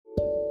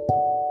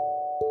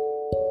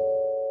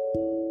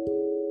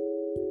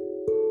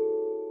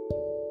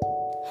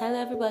Hello,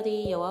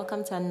 everybody. You're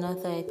welcome to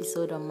another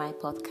episode on my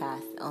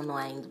podcast,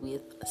 Unwind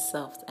with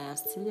Soft. I am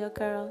still your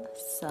girl,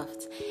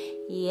 Soft.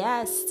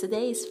 Yes,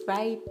 today is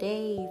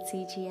Friday,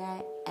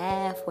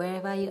 TGIF.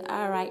 Wherever you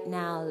are right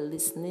now,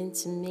 listening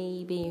to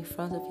me, be in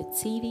front of your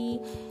TV,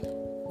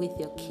 with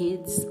your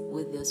kids,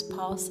 with your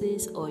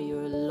spouses, or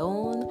you're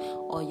alone,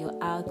 or you're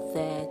out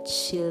there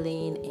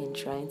chilling and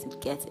trying to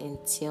get in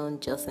tune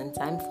just in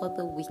time for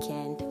the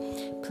weekend.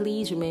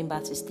 Please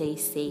remember to stay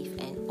safe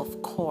and, of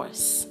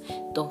course,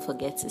 don't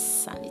forget to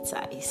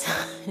sanitize.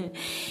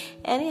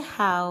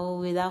 Anyhow,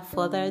 without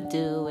further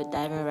ado, we're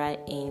diving right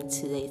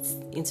into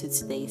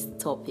today's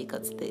topic or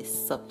today's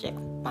subject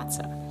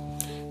matter.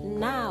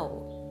 Now,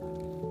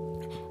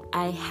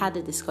 I had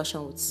a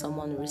discussion with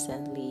someone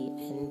recently,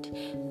 and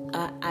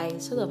I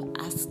sort of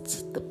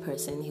asked the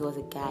person, he was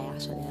a guy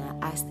actually,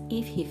 and I asked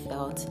if he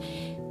felt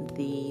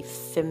the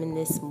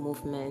feminist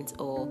movement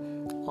or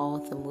all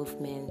the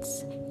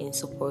movements in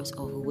support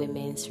of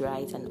women's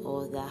rights and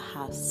all that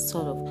have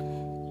sort of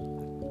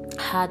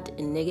had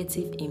a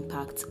negative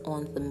impact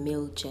on the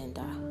male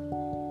gender.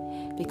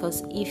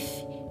 Because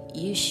if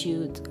you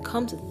should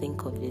come to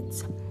think of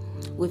it,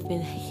 we've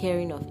been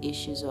hearing of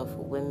issues of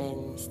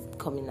women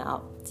coming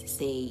out to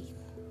say,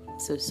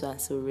 so and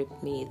so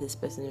raped me, this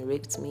person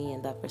raped me,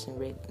 and that person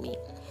raped me.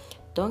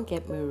 Don't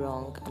get me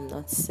wrong, I'm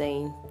not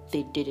saying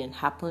they didn't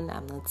happen.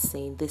 I'm not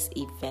saying these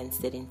events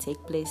didn't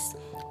take place.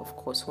 Of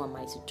course, who am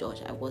I to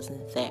judge? I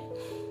wasn't there.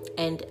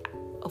 And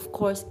of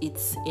course,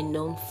 it's a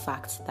known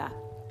fact that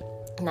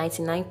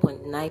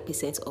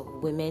 99.9% of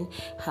women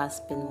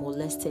has been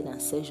molested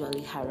and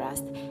sexually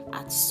harassed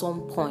at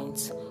some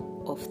point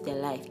of their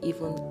life,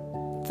 even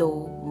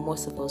though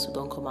most of us who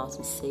don't come out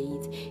to say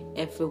it,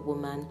 every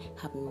woman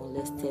have been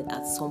molested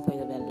at some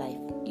point of their life,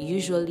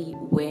 usually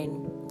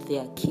when they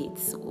are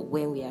kids, or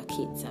when we are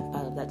kids. I'm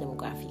part of that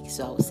demographic,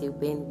 so I would say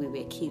when we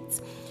were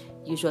kids.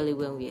 Usually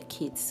when we are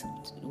kids,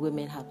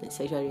 women have been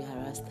sexually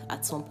harassed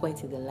at some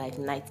point in their life,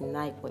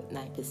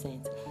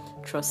 99.9%.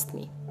 Trust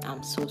me,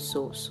 I'm so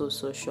sure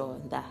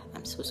on that.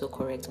 I'm so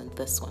correct on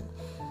this one.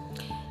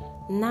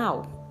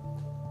 Now,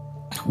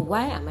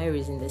 why am I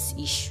raising this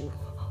issue?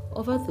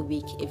 Over the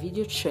week, a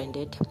video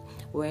trended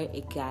where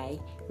a guy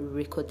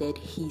recorded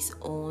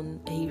himself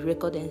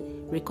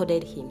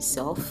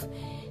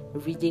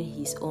reading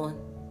his own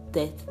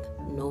death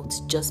note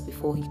just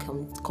before he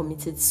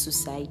committed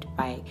suicide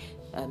by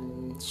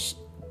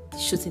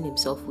shooting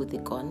himself with a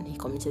gun. He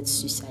committed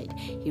suicide.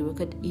 He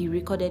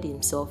recorded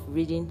himself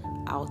reading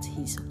out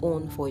his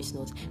own voice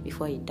notes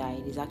before he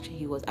died.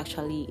 He was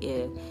actually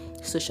a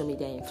social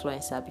media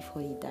influencer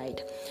before he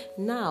died.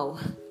 Now,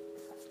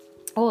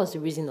 what was the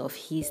reason of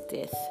his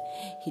death?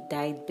 He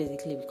died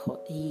basically because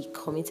he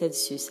committed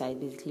suicide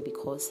basically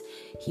because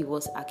he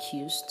was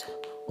accused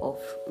of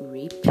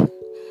rape.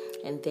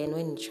 And then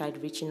when he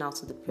tried reaching out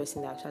to the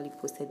person that actually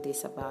posted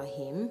this about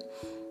him,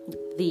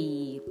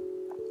 the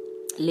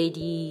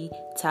lady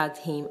tagged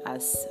him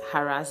as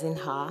harassing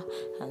her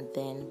and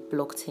then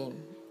blocked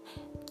him.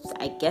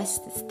 I guess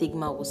the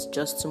stigma was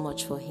just too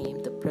much for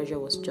him. The pressure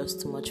was just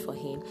too much for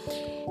him.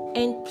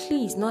 And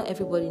please, not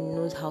everybody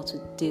knows how to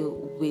deal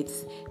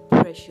with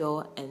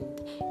pressure and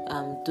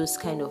those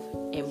kind of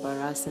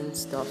embarrassing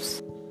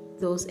stuffs.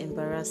 Those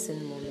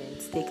embarrassing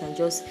moments, they can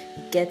just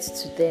get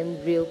to them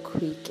real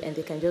quick, and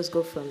they can just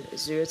go from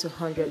 0 to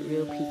 100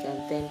 real quick,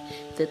 and then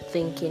they're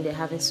thinking, they're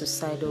having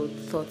suicidal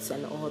thoughts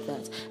and all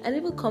that. And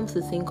even come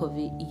to think of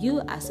it, you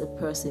as a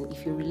person,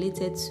 if you're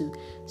related to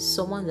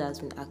someone that has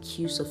been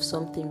accused of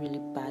something really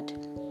bad,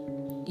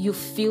 you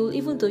feel,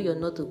 even though you're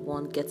not the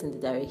one getting the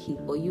direct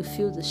hit, but you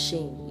feel the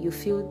shame, you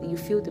feel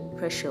the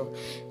pressure.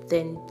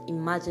 Then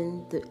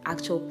imagine the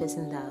actual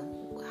person that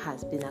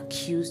has been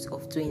accused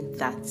of doing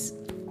that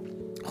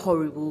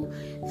horrible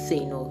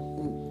thing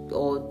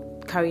or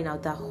carrying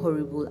out that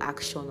horrible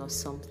action or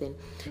something.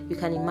 You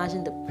can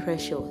imagine the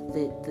pressure,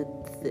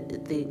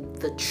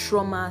 the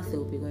trauma they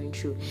will be going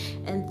through.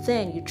 And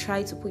then you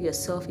try to put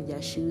yourself in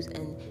their shoes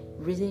and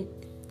really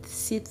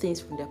see things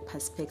from their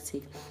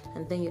perspective,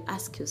 and then you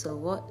ask yourself,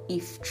 what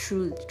if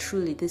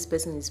truly this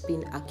person is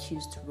being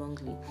accused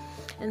wrongly?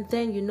 And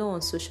then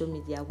on social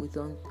media we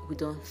don't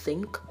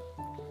think.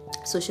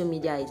 Social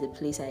media is a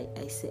place I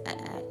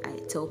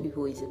tell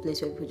people is a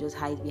place where people just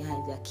hide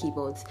behind their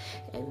keyboards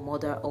and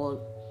murder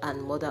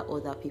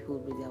other people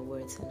with their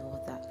words and all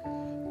that.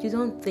 You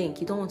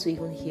don't want to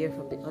even hear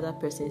from the other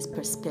person's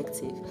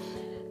perspective.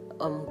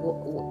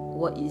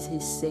 What is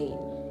he saying?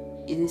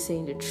 Is he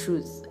saying the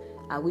truth?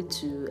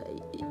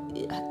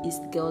 Is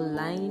the girl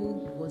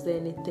lying? Was there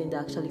anything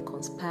that actually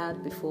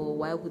conspired before?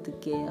 Why would the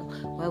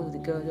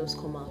girl just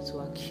come out to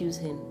accuse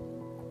him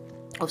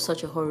of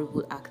such a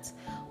horrible act?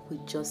 We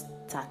just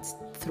start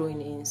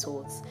throwing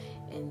insults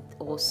and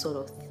all sort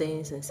of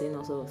things and saying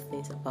all sort of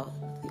things about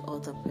the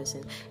other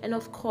person. And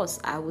of course,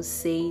 I would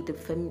say the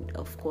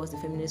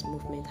feminist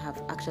movement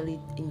have actually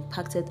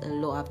impacted a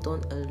lot. Have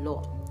done a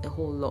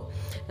whole lot.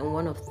 And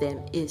one of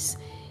them is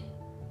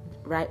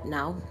right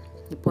now,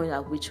 the point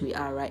at which we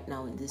are right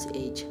now in this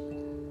age.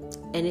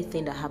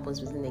 Anything that happens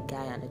between a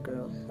guy and a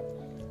girl,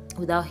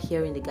 without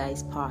hearing the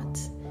guy's part,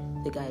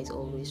 the guy is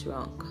always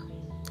wrong.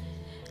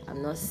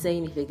 I'm not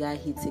saying if a guy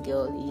hits a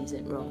girl, he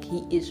isn't wrong.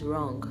 He is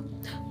wrong.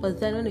 But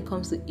then when it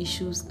comes to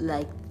issues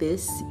like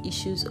this,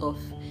 issues of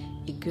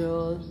a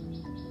girl,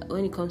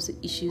 when it comes to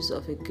issues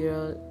of a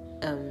girl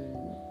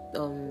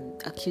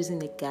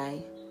accusing a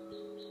guy,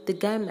 the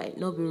guy might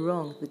not be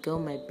wrong. The girl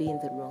might be in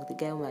the wrong. The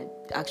guy might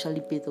actually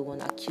be the one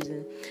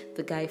accusing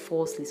the guy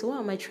falsely. So what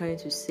am I trying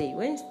to say?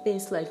 When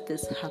things like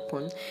this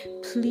happen,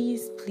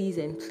 please,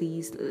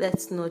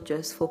 let's not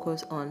just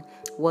focus on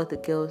what the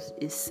girl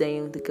is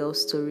saying, the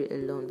girl's story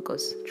alone.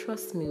 Because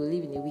trust me, we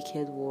live in a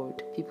wicked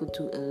world. People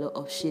do a lot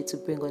of shit to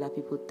bring other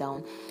people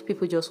down.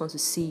 People just want to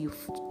see you.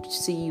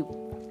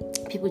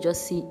 People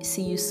just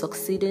see you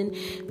succeeding.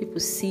 People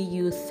see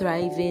you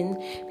thriving.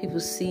 People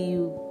see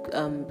you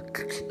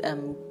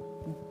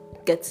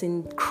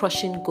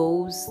crushing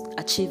goals,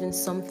 achieving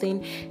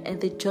something, and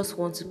they just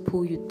want to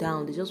pull you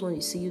down. They just want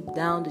to see you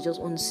down. They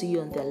just want to see you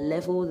on their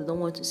level. They don't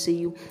want to see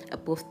you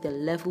above their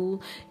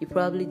level. You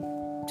probably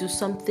do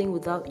something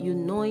without you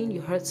knowing. You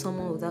hurt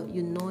someone without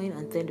you knowing,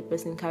 and then the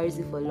person carries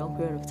it for a long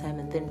period of time,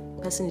 and then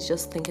the person is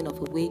just thinking of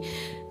a way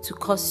to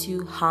cause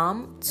you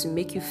harm, to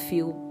make you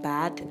feel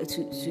bad,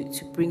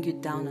 to bring you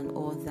down and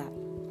all that.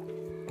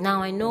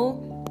 Now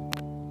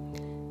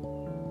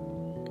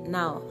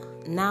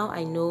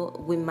I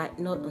know we might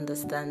not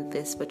understand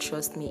this, but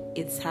trust me,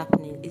 it's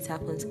happening. It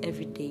happens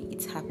every day.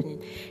 It's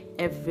happening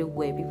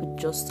everywhere. People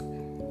just,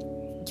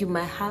 you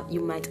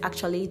might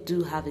actually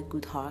do have a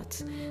good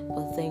heart,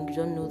 but then you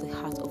don't know the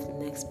heart of the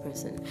next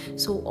person.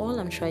 So all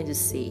I'm trying to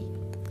say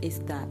is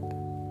that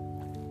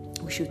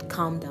we should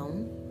calm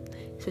down,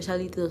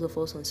 especially those of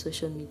us on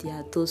social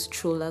media, those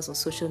trollers on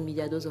social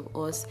media, those of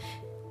us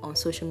on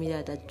social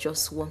media that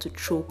just want to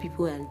troll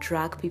people and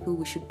drag people.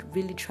 We should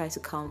really try to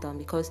calm down,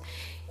 because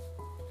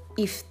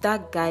if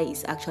that guy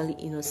is actually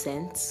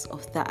innocent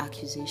of that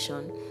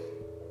accusation,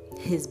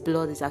 his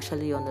blood is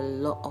actually on a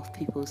lot of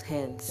people's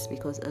hands,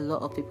 because a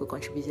lot of people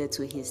contributed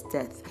to his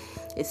death.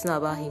 It's not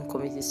about him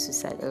committing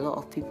suicide. A lot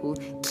of people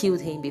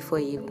killed him before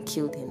he even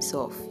killed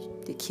himself.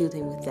 They killed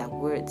him with their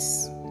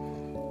words,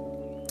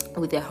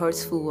 with their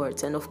hurtful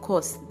words. And of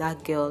course,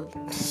 that girl,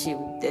 she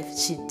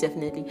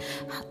definitely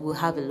will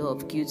have a lot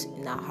of guilt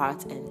in her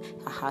heart, and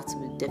her heart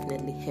will be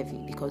definitely heavy,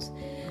 because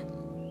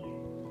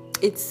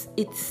it's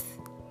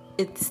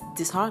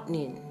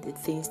disheartening, the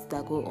things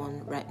that go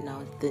on right now,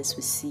 the things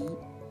we see.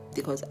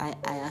 Because I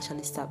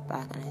actually stepped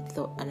back and I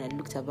thought, and I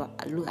looked at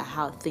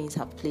how things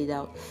have played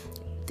out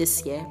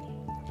this year,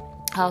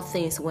 how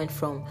things went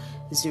from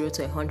 0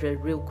 to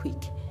 100 real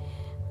quick.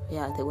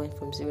 Yeah, they went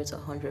from 0 to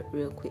 100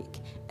 real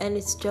quick. And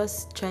it's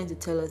just trying to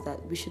tell us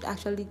that we should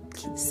actually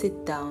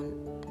sit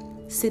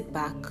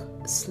back,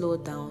 slow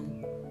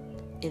down,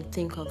 and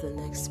think of the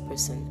next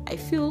person. I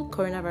feel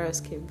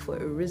coronavirus came for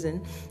a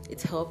reason.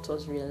 It helped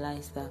us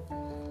realize that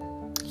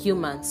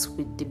humans,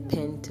 we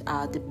depend.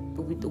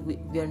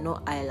 We are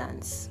not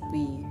islands.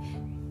 We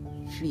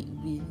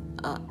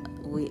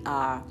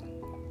are.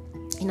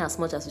 In as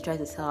much as we try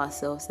to tell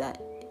ourselves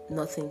that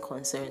nothing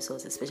concerns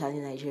us, especially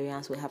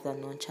Nigerians, we have that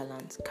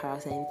nonchalant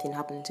character. Anything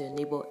happening to your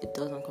neighbor, it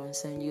doesn't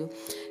concern you.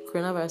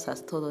 Coronavirus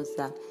has taught us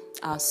that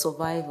our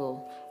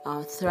survival,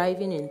 our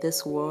thriving in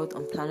this world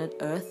on planet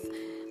Earth,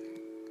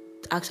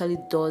 actually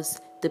does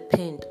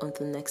depend on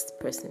the next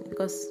person.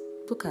 Because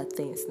look at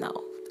things now.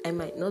 I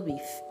might not be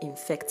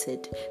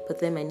infected, but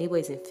then my neighbor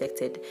is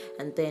infected,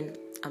 and then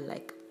I'm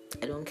like,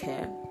 I don't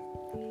care.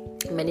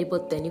 My neighbor,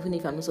 then even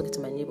if I'm not talking to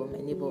my neighbor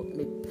may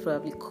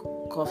probably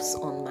coughs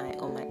on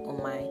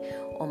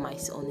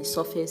the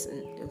surface,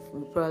 and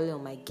probably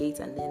on my gate,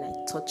 and then I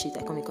touch it.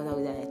 I come in contact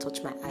with it, and I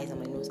touch my eyes and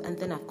my nose, and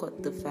then I've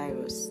got the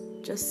virus.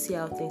 Just see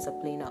how things are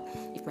playing out.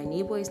 If my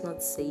neighbor is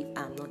not safe,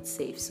 I'm not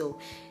safe. So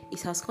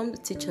it has come to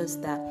teach us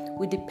that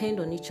we depend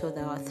on each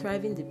other. Our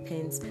thriving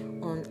depends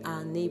on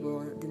our neighbor,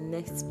 on the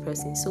next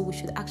person. So we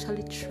should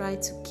actually try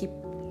to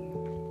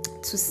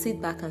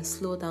sit back and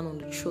slow down on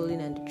the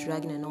trolling and the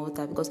dragging and all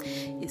that, because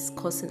it's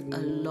causing a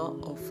lot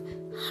of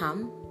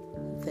harm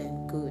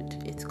than good.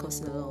 It's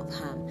causing a lot of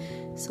harm.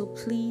 So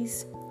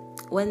please,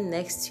 when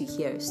next you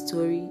hear a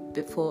story,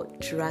 before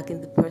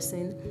dragging the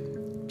person,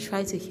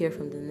 try to hear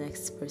from the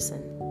next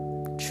person.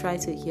 Try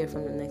to hear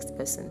from the next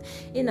person.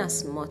 In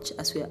as much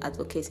as we are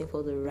advocating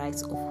for the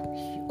rights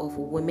of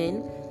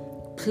women,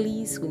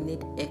 please, we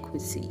need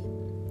equity.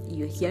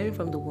 You're hearing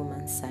from the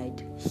woman's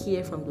side,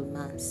 hear from the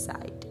man's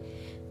side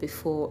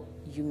before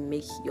you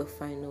make your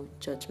final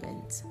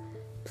judgment.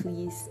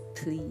 Please,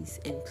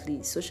 and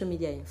please, social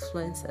media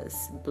influencers,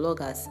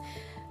 bloggers,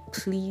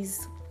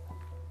 please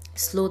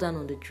slow down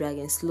on the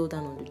dragging, slow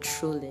down on the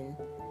trolling,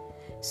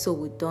 so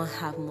we don't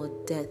have more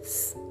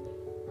deaths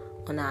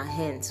on our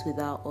hands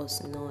without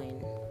us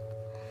knowing.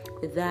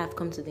 With that, I've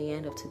come to the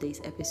end of today's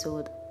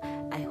episode.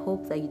 I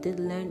hope that you did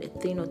learn a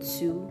thing or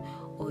two,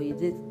 or you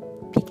did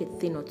pick a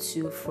thing or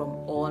two from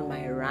all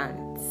my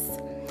rants.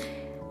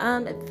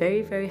 And a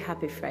very, very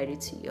happy Friday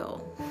to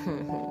y'all.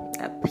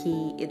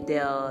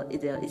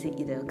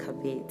 Idel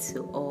Kabir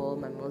to all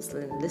my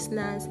Muslim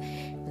listeners.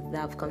 With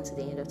that, I've come to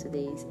the end of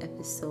today's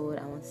episode.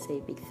 I want to say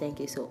a big thank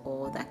you to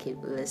all that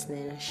keep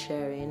listening,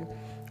 sharing,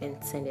 and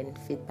sending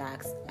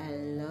feedbacks. I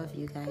love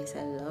you guys.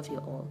 I love you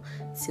all.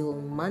 Till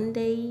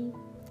Monday,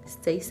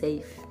 stay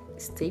safe,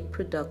 stay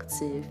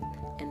productive,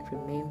 and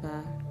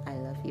remember, I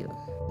love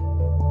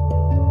you.